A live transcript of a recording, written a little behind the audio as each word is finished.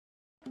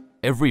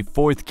Every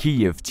fourth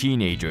Kyiv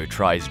teenager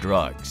tries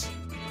drugs.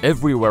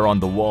 Everywhere on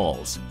the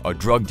walls are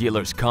drug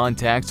dealers'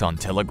 contacts on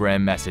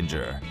Telegram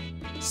Messenger.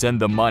 Send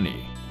them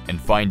money and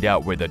find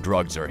out where the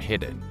drugs are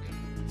hidden.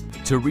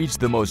 To reach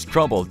the most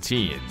troubled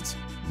teens,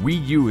 we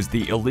use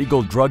the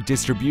illegal drug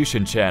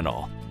distribution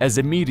channel as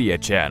a media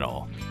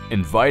channel,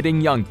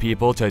 inviting young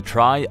people to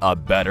try a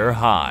better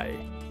high.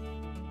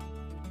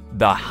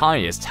 The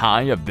highest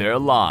high of their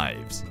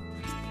lives.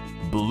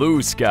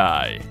 Blue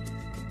Sky.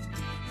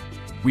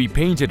 We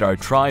painted our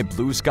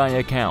TryBlueSky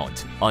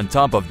account on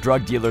top of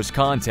drug dealers'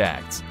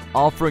 contacts,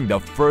 offering the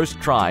first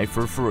try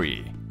for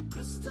free.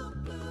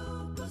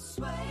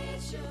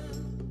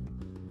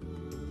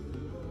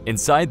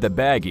 Inside the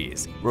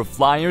baggies were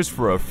flyers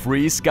for a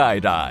free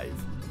skydive.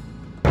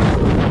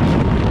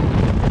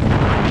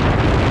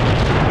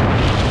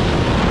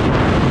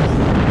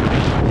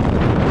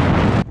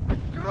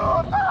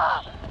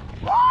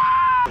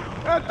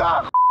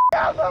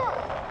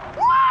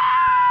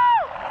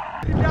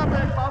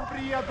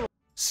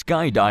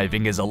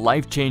 Skydiving is a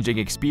life-changing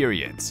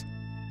experience.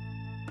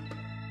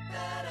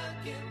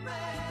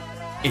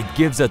 It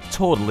gives a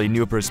totally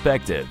new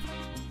perspective.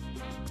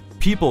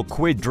 People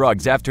quit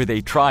drugs after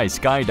they try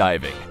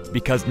skydiving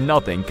because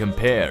nothing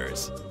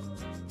compares.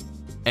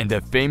 And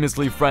a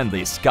famously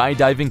friendly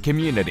skydiving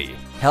community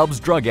helps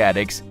drug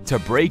addicts to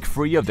break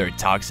free of their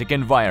toxic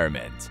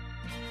environment.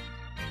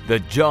 The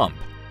Jump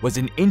was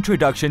an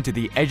introduction to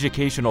the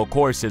educational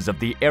courses of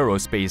the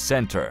Aerospace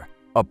Center,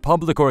 a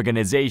public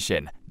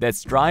organization that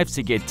strives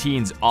to get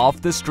teens off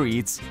the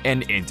streets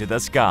and into the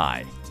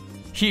sky.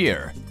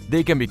 Here,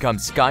 they can become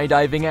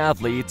skydiving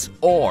athletes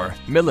or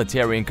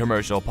military and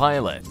commercial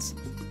pilots.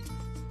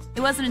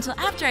 It wasn't until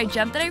after I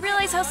jumped that I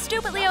realized how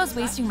stupidly I was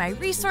wasting my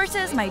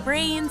resources, my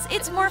brains.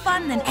 It's more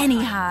fun than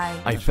any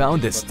high. I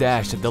found this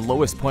stash at the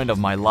lowest point of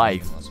my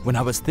life when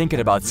I was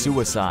thinking about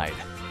suicide.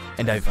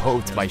 And I've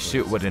hoped my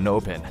chute wouldn't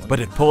open, but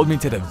it pulled me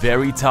to the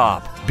very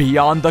top,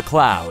 beyond the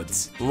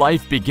clouds.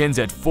 Life begins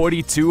at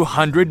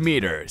 4,200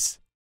 meters.